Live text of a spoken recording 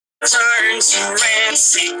Turn to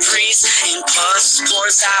rancid grease and pus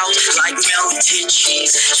pours out like melted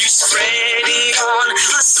cheese. You spread it on a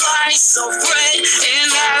slice of bread,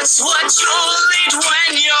 and that's what you'll eat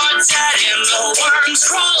when you're dead. And the worms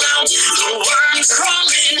crawl out, the worms crawl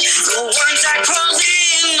in, the worms that crawl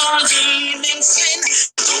in on the evening sin.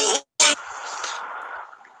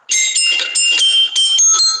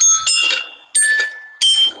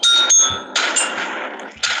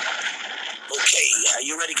 Okay, are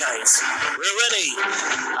you ready, guys? We're ready.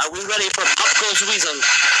 Are we ready for Pop Goes Weasel?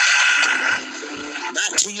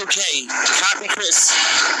 Not to UK. Copy Chris.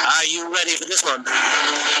 Are you ready for this one?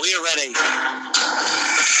 We're ready.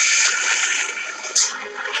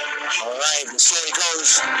 Alright, the story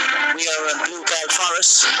goes, we are in Bluebell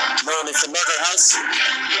Forest, known as the Murder House.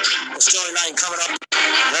 The storyline coming up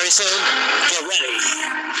very soon. Get ready.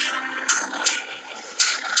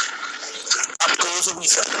 Up goes a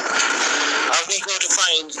weasel. Are we going to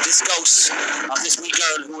find this ghost of this wee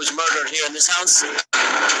girl who was murdered here in this house?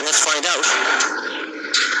 Let's find out.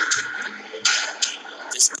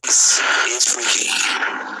 This place is freaky.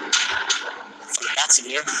 From the Nazi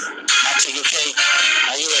here, Nazi UK,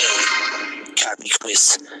 are you ready? Carby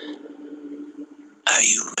Quiz. Are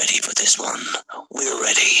you ready for this one? We're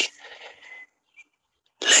ready.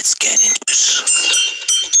 Let's get into it.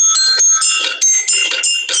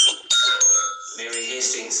 Mary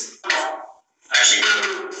Hastings. Actually,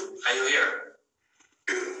 are you here?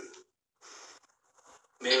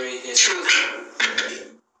 Mary Hastings.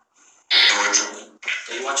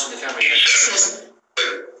 Are you watching the camera yet?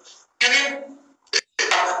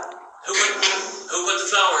 Who put the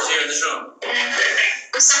flowers here in this room?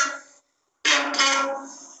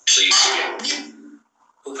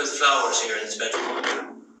 Who put the flowers here in this bedroom?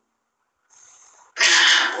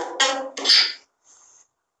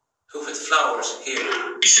 Who put the flowers here?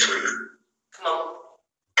 Come on.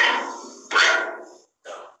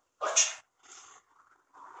 No, watch.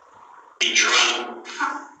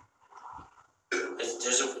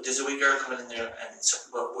 There's a wee girl coming in there, and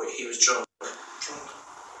he was drunk.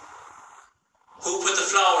 Who put the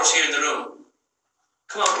flowers here in the room?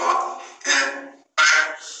 Come on.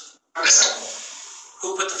 Who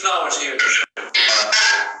put the flowers here in the room?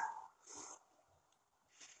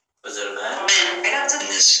 Was it a man?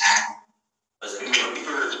 Was it a man?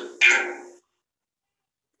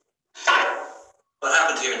 What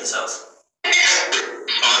happened here in this house?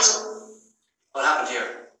 What happened here?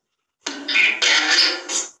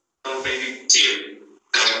 Oh, baby. See you.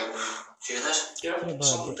 Do you hear that? Yeah.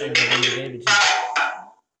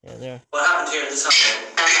 Yeah, there. What happened here in this house?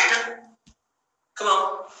 Come on.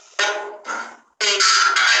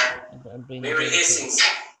 Mary Hastings.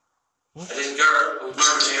 A little girl who was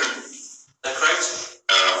murdered here. Is that correct?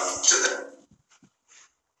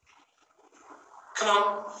 Come on.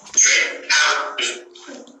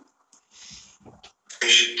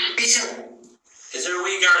 Is there a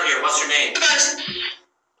wee girl here? What's your name?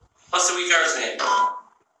 What's the wee girl's name?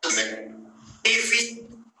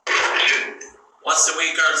 What's the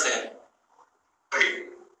wee girl's name?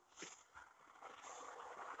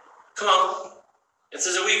 Come on. If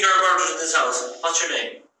there's a wee girl murdered in this house, what's your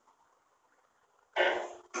name?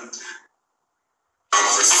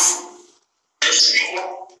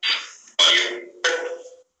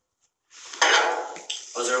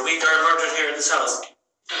 Was there a wee girl murdered here in this house?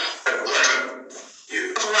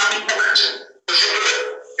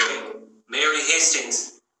 Mary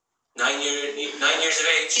Hastings, 9 years of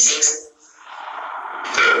age.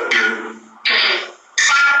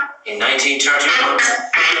 In 1931,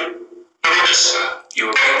 you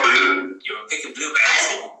were picking blueberries.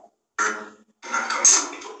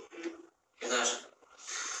 Hear that?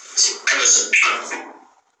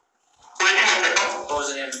 What was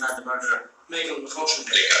the name of the man, the murderer? Michael McCutcheon.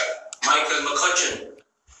 Michael McCutcheon.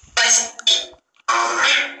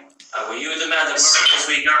 Were you the man that murdered this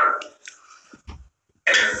wee girl?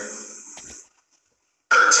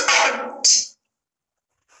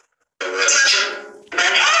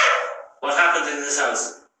 What happened in this house?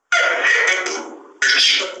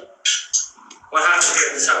 What happened here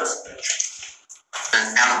in this house?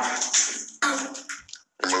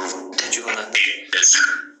 Did you want to?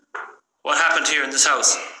 What happened here in this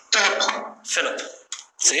house? Philip.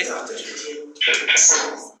 See?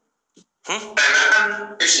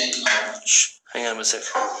 Shh. Hang on a sec.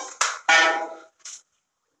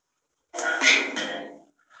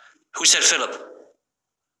 Who said Philip?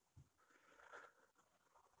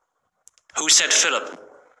 Who said Philip?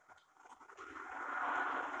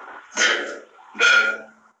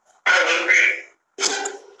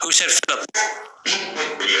 Who said Philip?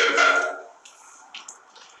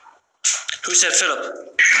 Who said Philip?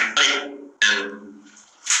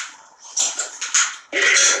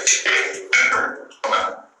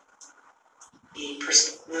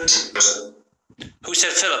 Who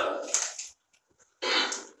said Philip?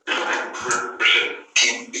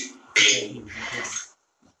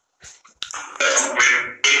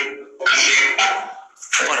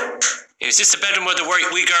 What? Is this the bedroom where the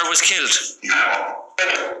wee girl was killed?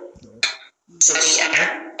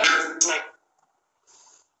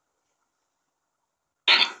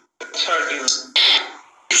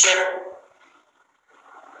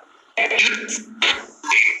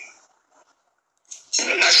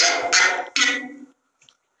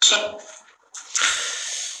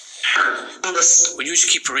 Will you just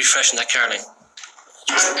keep refreshing that, Caroline?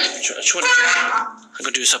 I'm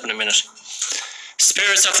going to do something in a minute.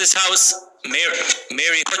 Spirits of this house,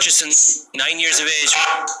 Mary Hutchison, 9 years of age,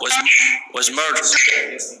 was murdered.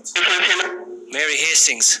 Mary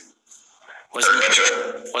Hastings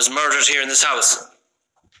was murdered here in this house.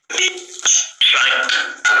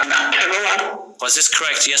 Was this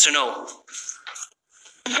correct? Yes or no?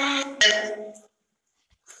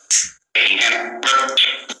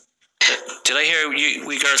 Did I hear you,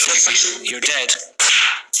 we girls say you're dead?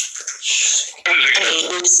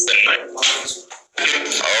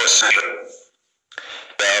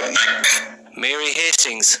 Mary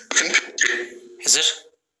Hastings. Is it?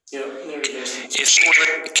 Yeah, Mary Hastings.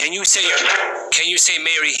 Can you say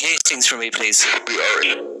Mary Hastings for me, please?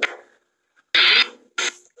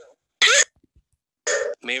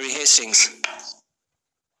 Mary Hastings.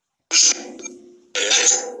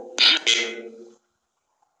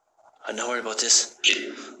 I'm not worried about this. Do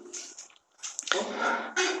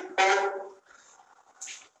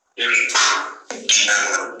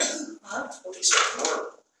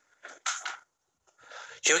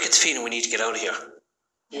you ever get the feeling we need to get out of here?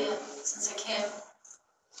 Yeah, since I came.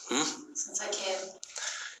 Since I came.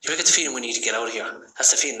 Do you ever get the feeling we need to get out of here?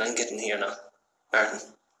 That's the feeling I'm getting here now, Martin.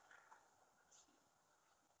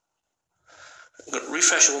 I'm going to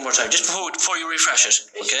refresh it one more time, just before you refresh it,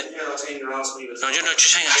 okay? No, you're not,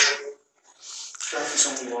 just hang on.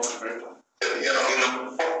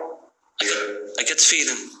 I get the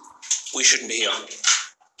feeling we shouldn't be here.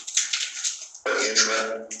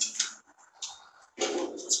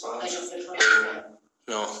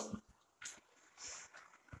 No.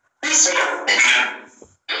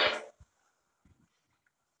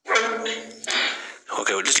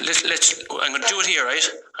 Okay, well, let's. I'm going to do it here, right?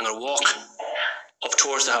 I'm going to walk up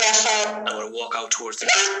towards the house. I'm going to walk out towards the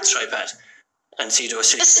tripod and see, do I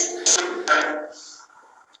see?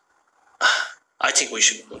 I think we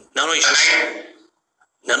should. Not only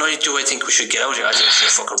do I think we should get out here, I think we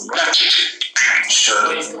should fucking run.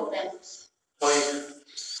 Sure.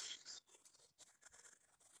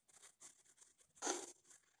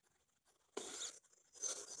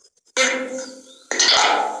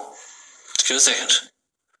 Give a second.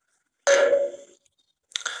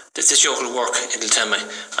 This joke will work, it'll tell me.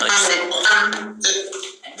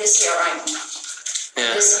 This here item.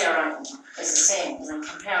 Yeah. This here item is the same, because I'm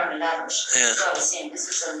comparing the ladders. Yeah. It's all the same. This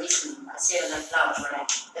is a recent, I see it like flowers were like,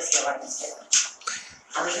 this here item is different.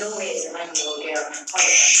 And there's no ways that I can go there and find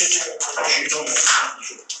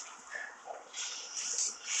it.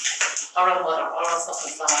 Or a mother, or a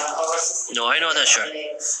fucking flower, or a sister. No, I know that, sure.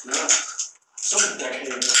 No. Something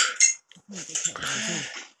decade.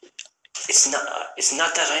 It's not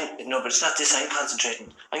that but it's not this I'm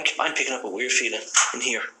concentrating. I'm picking up a weird feeling in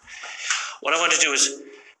here. What I want to do is,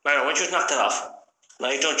 Mara, I want you to knock that off. Now,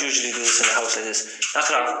 I don't usually do this in a house like this. Knock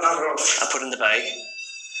it off. I put it in the bag.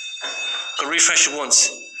 Go refresh it once,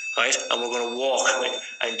 right? And we're going to walk,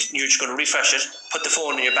 and you're just going to refresh it. Put the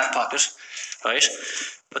phone in your back pocket, right?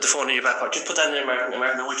 Put the phone in your back pocket. Just put that in there, Martin. I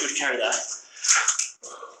want you to carry that.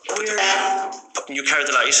 You carry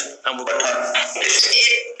the light, and we're going to...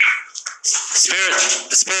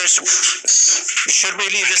 The spirit. Should we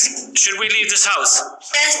leave this house?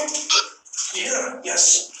 Yeah.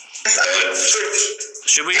 Yes.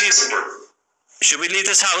 Should we leave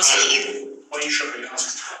this house? Well, you should be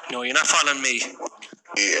asked. No, you're not following me.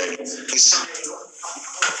 Yeah.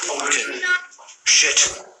 Okay. Shit.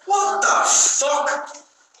 What the fuck?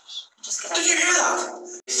 Just get Did you hear that?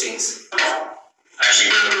 Things.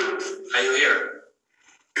 Are you here?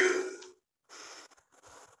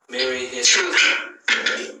 Mary is. Are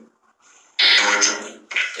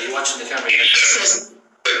you watching the camera yet?